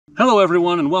Hello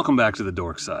everyone and welcome back to the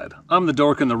Dork Side. I'm the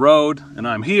Dork in the Road and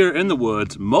I'm here in the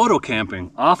woods moto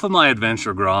camping off of my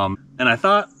Adventure Grom, and I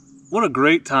thought, what a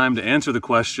great time to answer the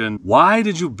question, why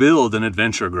did you build an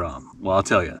Adventure Grom? Well, I'll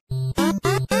tell you.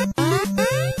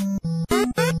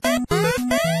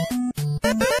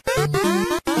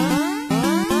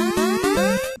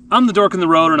 I'm the Dork in the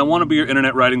Road and I want to be your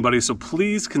internet riding buddy, so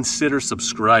please consider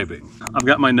subscribing. I've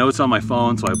got my notes on my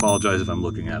phone, so I apologize if I'm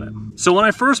looking at it. So when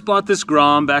I first bought this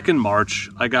Grom back in March,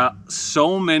 I got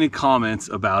so many comments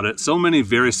about it, so many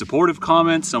very supportive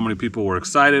comments, so many people were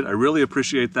excited. I really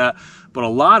appreciate that. But a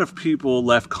lot of people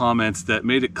left comments that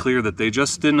made it clear that they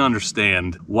just didn't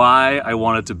understand why I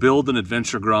wanted to build an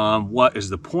Adventure Grom. What is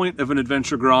the point of an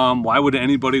Adventure Grom? Why would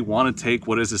anybody want to take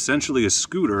what is essentially a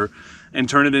scooter and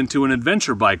turn it into an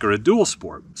adventure bike or a dual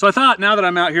sport? So I thought, now that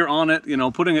I'm out here on it,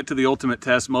 putting it to the ultimate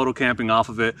test, moto camping off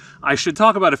of it, I should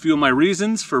talk about a few of my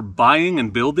reasons for buying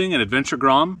and building an Adventure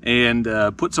Grom and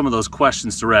put some of those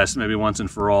questions to rest, maybe once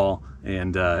and for all.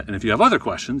 And if you have other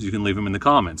questions, you can leave them in the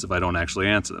comments if I don't actually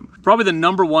answer them. Probably the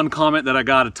number one comment that I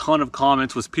got a ton of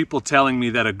comments was people telling me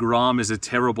that a Grom is a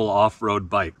terrible off-road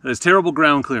bike. It has terrible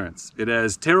ground clearance. It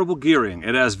has terrible gearing.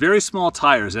 It has very small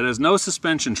tires. It has no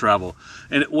suspension travel.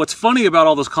 And what's funny about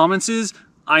all those comments is,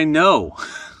 I know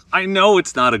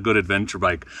it's not a good adventure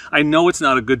bike. I know it's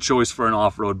not a good choice for an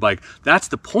off-road bike. That's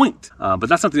the point. But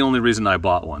that's not the only reason I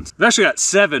bought one. I've actually got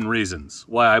 7 reasons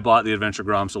why I bought the Adventure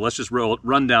Grom, so let's just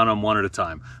run down them one at a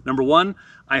time. Number one,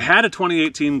 I had a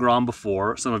 2018 Grom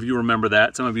before. Some of you remember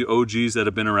that. Some of you OGs that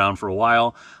have been around for a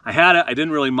while. I had it. I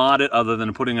didn't really mod it other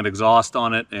than putting an exhaust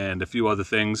on it and a few other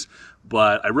things.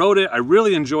 But I rode it. I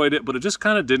really enjoyed it, but it just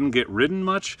kind of didn't get ridden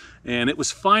much. And it was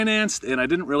financed, and I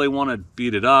didn't really want to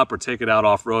beat it up or take it out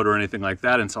off-road or anything like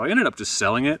that. And so I ended up just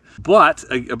selling it. But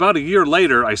about a year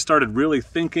later, I started really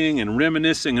thinking and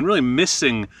reminiscing and really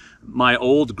missing my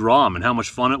old Grom and how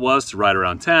much fun it was to ride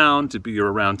around town, to be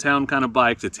your around town kind of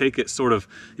bike, to take it sort of,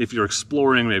 if you're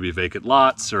exploring maybe vacant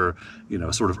lots or,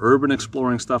 sort of urban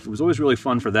exploring stuff. It was always really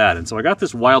fun for that. And so I got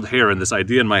this wild hair and this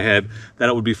idea in my head that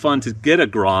it would be fun to get a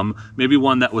Grom, maybe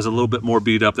one that was a little bit more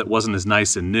beat up, that wasn't as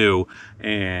nice and new,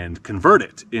 and convert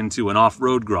it into an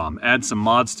off-road Grom, add some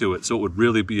mods to it so it would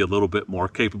really be a little bit more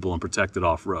capable and protected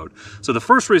off-road. So the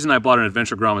first reason I bought an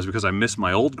Adventure Grom is because I miss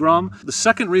my old Grom. The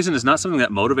second reason is not something that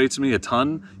motivates me a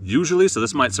ton usually, so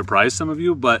this might surprise some of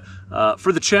you, but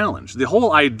for the challenge. The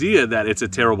whole idea that it's a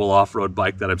terrible off-road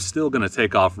bike that I'm still going to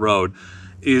take off-road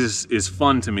is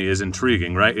fun to me, is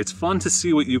intriguing, right? It's fun to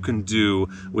see what you can do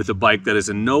with a bike that is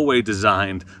in no way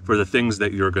designed for the things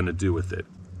that you're going to do with it.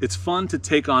 It's fun to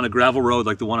take on a gravel road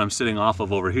like the one I'm sitting off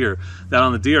of over here, that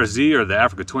on the DRZ or the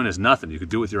Africa Twin is nothing. You could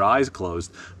do it with your eyes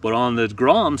closed. But on the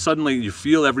Grom, suddenly you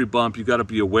feel every bump. You got to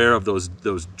be aware of those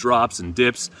drops and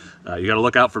dips. You got to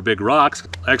look out for big rocks.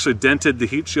 I actually dented the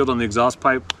heat shield on the exhaust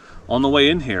pipe on the way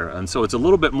in here, and so it's a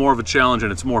little bit more of a challenge,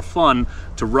 and it's more fun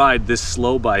to ride this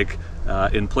slow bike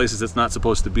in places it's not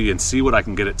supposed to be and see what I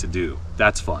can get it to do.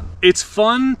 That's fun. It's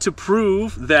fun to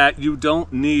prove that you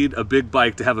don't need a big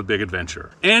bike to have a big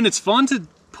adventure. And it's fun to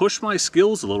push my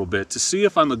skills a little bit to see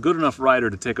if I'm a good enough rider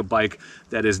to take a bike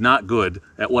that is not good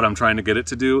at what I'm trying to get it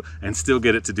to do and still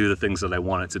get it to do the things that I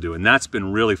want it to do. And that's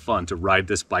been really fun, to ride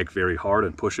this bike very hard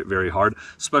and push it very hard,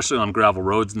 especially on gravel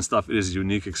roads and stuff. It is a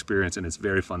unique experience and it's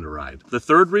very fun to ride. The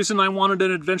third reason I wanted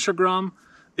an Adventure Grom,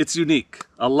 it's unique.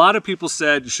 A lot of people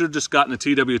said you should have just gotten a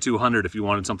TW200 if you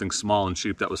wanted something small and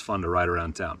cheap that was fun to ride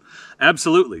around town.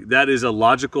 Absolutely, that is a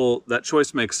logical, that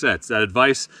choice makes sense. That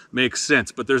advice makes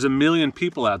sense, but there's a million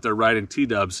people out there riding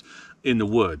T-dubs in the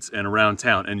woods and around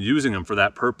town and using them for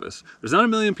that purpose. There's not a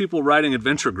million people riding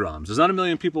Adventure Groms. There's not a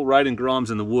million people riding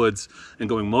Groms in the woods and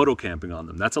going moto camping on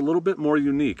them. That's a little bit more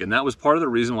unique, and that was part of the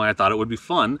reason why I thought it would be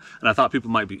fun, and I thought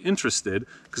people might be interested,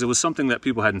 because it was something that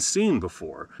people hadn't seen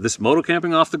before. This moto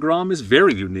camping off the Grom is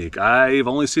very unique. I've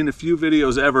only seen a few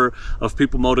videos ever of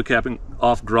people moto camping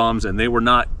off Groms, and they were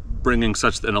not bringing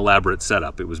such an elaborate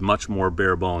setup. It was much more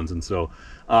bare bones, and so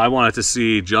I wanted to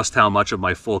see just how much of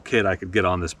my full kit I could get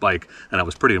on this bike, and I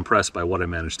was pretty impressed by what I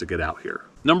managed to get out here.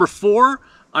 Number 4,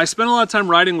 I spent a lot of time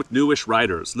riding with newish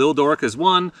riders. Lil Dork is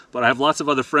one, but I have lots of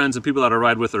other friends and people that I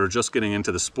ride with that are just getting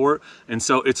into the sport, and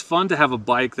so it's fun to have a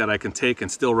bike that I can take and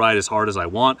still ride as hard as I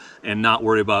want and not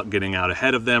worry about getting out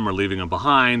ahead of them or leaving them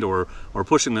behind or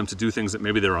pushing them to do things that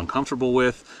maybe they're uncomfortable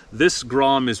with. This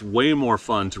Grom is way more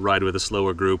fun to ride with a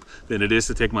slower group than it is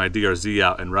to take my DRZ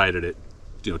out and ride it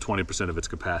 20% of its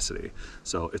capacity.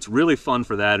 So it's really fun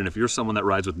for that. And if you're someone that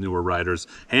rides with newer riders,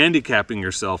 handicapping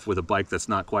yourself with a bike that's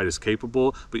not quite as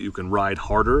capable, but you can ride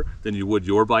harder than you would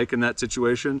your bike in that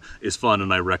situation, is fun,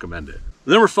 and I recommend it.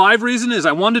 The number 5 reason is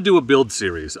I wanted to do a build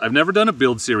series. I've never done a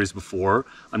build series before.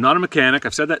 I'm not a mechanic.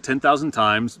 I've said that 10,000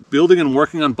 times. Building and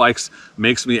working on bikes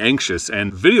makes me anxious,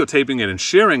 and videotaping it and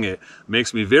sharing it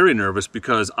makes me very nervous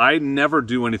because I never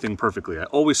do anything perfectly. I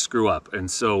always screw up,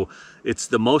 and so it's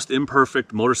the most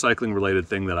imperfect motorcycling related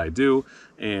thing that I do.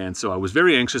 And so I was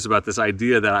very anxious about this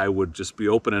idea that I would just be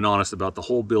open and honest about the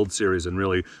whole build series and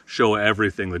really show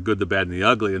everything, the good, the bad, and the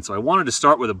ugly. And so I wanted to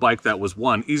start with a bike that was,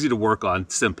 1, easy to work on,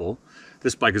 simple.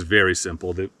 This bike is very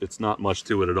simple. It's not much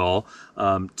to it at all.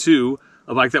 2,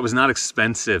 a bike that was not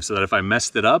expensive, so that if I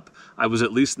messed it up, I was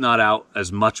at least not out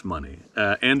as much money.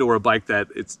 And or a bike that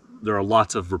there are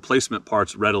lots of replacement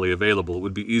parts readily available. It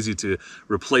would be easy to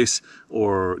replace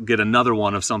or get another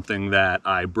one of something that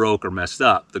I broke or messed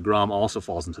up. The Grom also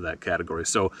falls into that category.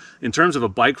 So in terms of a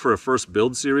bike for a first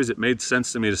build series, it made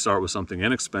sense to me to start with something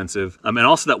inexpensive. And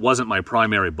also that wasn't my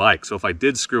primary bike. So if I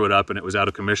did screw it up and it was out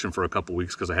of commission for a couple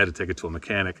weeks because I had to take it to a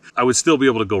mechanic, I would still be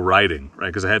able to go riding, right?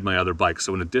 Because I had my other bike.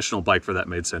 So an additional bike for that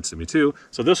made sense to me too.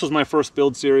 So this was my first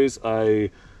build series. I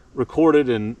recorded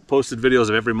and posted videos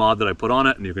of every mod that I put on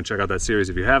it, and you can check out that series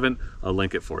if you haven't. I'll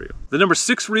link it for you. The number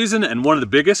 6 reason, and one of the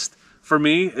biggest for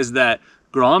me, is that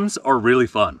Groms are really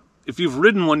fun. If you've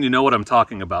ridden one, you know what I'm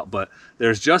talking about, but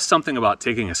there's just something about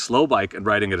taking a slow bike and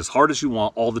riding it as hard as you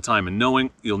want all the time and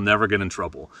knowing you'll never get in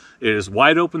trouble. It is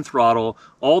wide open throttle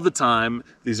all the time.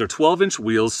 These are 12-inch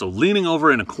wheels, so leaning over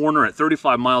in a corner at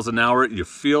 35 miles an hour, you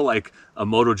feel like a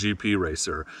MotoGP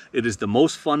racer. It is the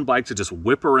most fun bike to just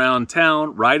whip around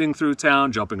town, riding through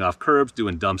town, jumping off curbs,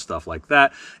 doing dumb stuff like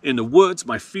that. In the woods,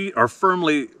 my feet are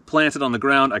firmly planted on the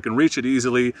ground. I can reach it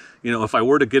easily. You know, if I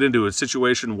were to get into a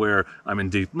situation where I'm in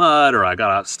deep mud or I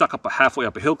got stuck up halfway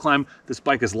up a hill climb, this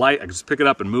bike is light. I can just pick it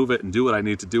up and move it and do what I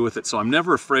need to do with it. So I'm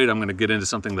never afraid I'm going to get into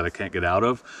something that I can't get out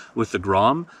of with the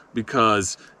Grom,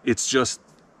 because it's just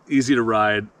easy to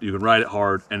ride, you can ride it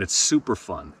hard, and it's super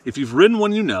fun. If you've ridden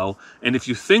one, you know, and if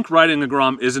you think riding a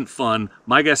Grom isn't fun,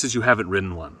 my guess is you haven't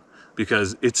ridden one,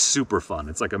 because it's super fun.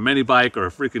 It's like a mini bike or a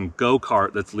freaking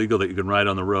go-kart that's legal that you can ride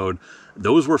on the road.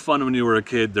 Those were fun when you were a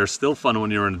kid. They're still fun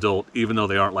when you're an adult, even though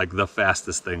they aren't like the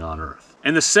fastest thing on earth.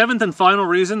 And the 7th and final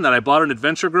reason that I bought an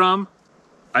Adventure Grom,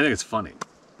 I think it's funny.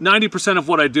 90% of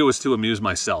what I do is to amuse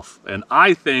myself, and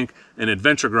I think an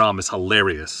Adventure Grom is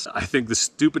hilarious. I think the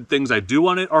stupid things I do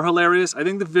on it are hilarious. I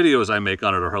think the videos I make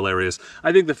on it are hilarious.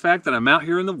 I think the fact that I'm out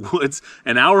here in the woods,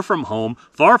 an hour from home,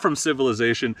 far from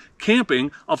civilization,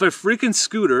 camping off a freaking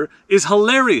scooter is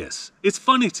hilarious. It's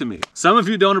funny to me. Some of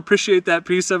you don't appreciate that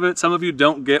piece of it. Some of you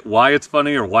don't get why it's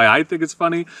funny or why I think it's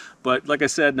funny. But like I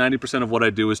said, 90% of what I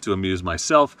do is to amuse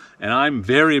myself, and I'm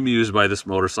very amused by this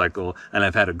motorcycle, and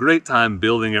I've had a great time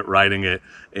building it, riding it,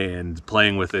 and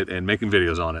playing with it, and making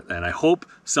videos on it. And I hope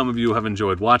some of you have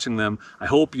enjoyed watching them. I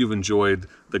hope you've enjoyed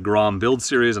the Grom build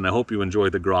series, and I hope you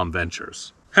enjoyed the Grom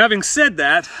Ventures. Having said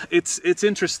that, it's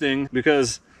interesting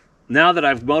because now that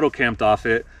I've moto camped off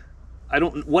it,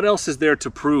 what else is there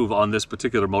to prove on this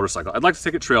particular motorcycle? I'd like to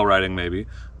take it trail riding maybe,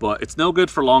 but it's no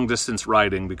good for long distance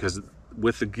riding because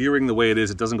with the gearing the way it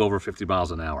is, it doesn't go over 50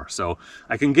 miles an hour. So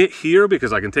I can get here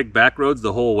because I can take back roads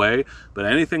the whole way, but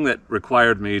anything that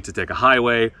required me to take a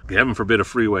highway, heaven forbid a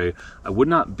freeway, I would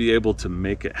not be able to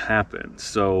make it happen.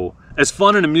 So as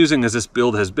fun and amusing as this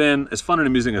build has been, as fun and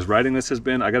amusing as riding this has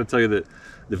been, I gotta tell you that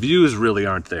the views really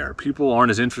aren't there. People aren't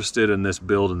as interested in this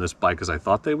build and this bike as I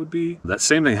thought they would be. That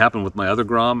same thing happened with my other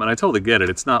Grom, and I totally get it.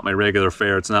 It's not my regular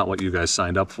fare. It's not what you guys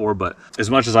signed up for, but as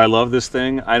much as I love this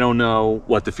thing, I don't know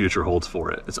what the future holds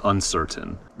for it. It's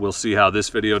uncertain. We'll see how this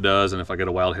video does and if I get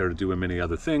a wild hair to do many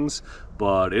other things,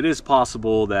 but it is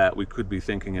possible that we could be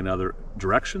thinking in other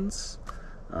directions.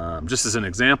 Just as an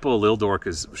example, Lil Dork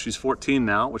she's 14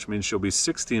 now, which means she'll be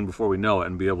 16 before we know it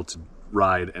and be able to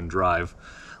ride and drive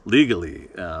legally.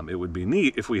 It would be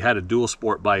neat if we had a dual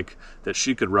sport bike that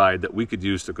she could ride that we could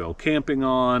use to go camping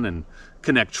on and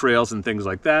connect trails and things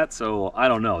like that. So I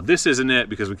don't know. This isn't it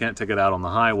because we can't take it out on the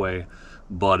highway,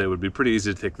 but it would be pretty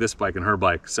easy to take this bike and her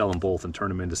bike, sell them both, and turn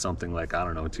them into something like, I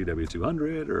don't know, a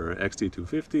TW200 or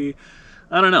XT250.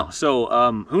 I don't know. So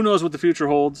who knows what the future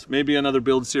holds? Maybe another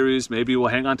build series. Maybe we'll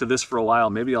hang on to this for a while.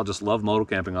 Maybe I'll just love moto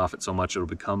camping off it so much it'll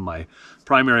become my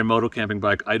primary moto camping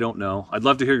bike. I don't know. I'd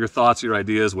love to hear your thoughts, your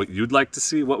ideas, what you'd like to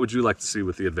see. What would you like to see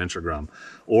with the Adventure Grom?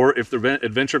 Or if the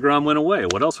Adventure Grom went away,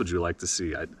 what else would you like to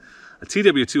see? A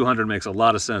TW200 makes a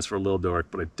lot of sense for Lil Dork,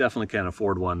 but I definitely can't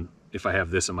afford one if I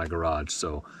have this in my garage.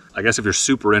 So I guess if you're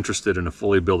super interested in a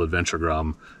fully built Adventure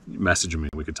Grom, message me.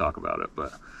 We could talk about it,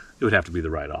 but it would have to be the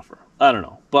right offer. I don't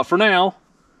know. But for now,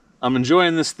 I'm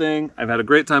enjoying this thing. I've had a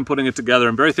great time putting it together.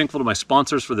 I'm very thankful to my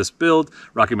sponsors for this build.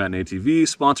 Rocky Mountain ATV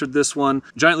sponsored this one.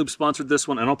 Giant Loop sponsored this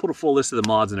one, and I'll put a full list of the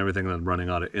mods and everything that I'm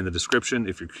running on it in the description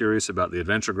if you're curious about the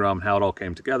Adventure Grom and how it all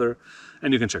came together.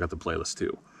 And you can check out the playlist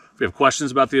too. If you have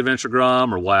questions about the Adventure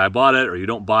Grom or why I bought it, or you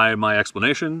don't buy my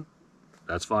explanation,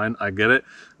 that's fine, I get it.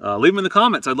 Leave them in the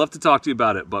comments. I'd love to talk to you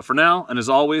about it. But for now, and as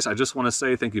always, I just want to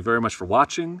say thank you very much for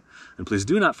watching, and please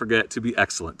do not forget to be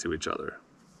excellent to each other.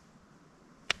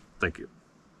 Thank you.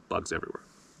 Bugs everywhere.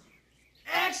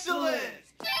 Excellent!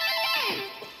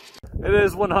 It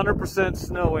is 100%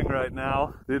 snowing right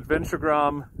now. The Adventure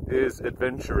Grom is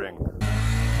adventuring.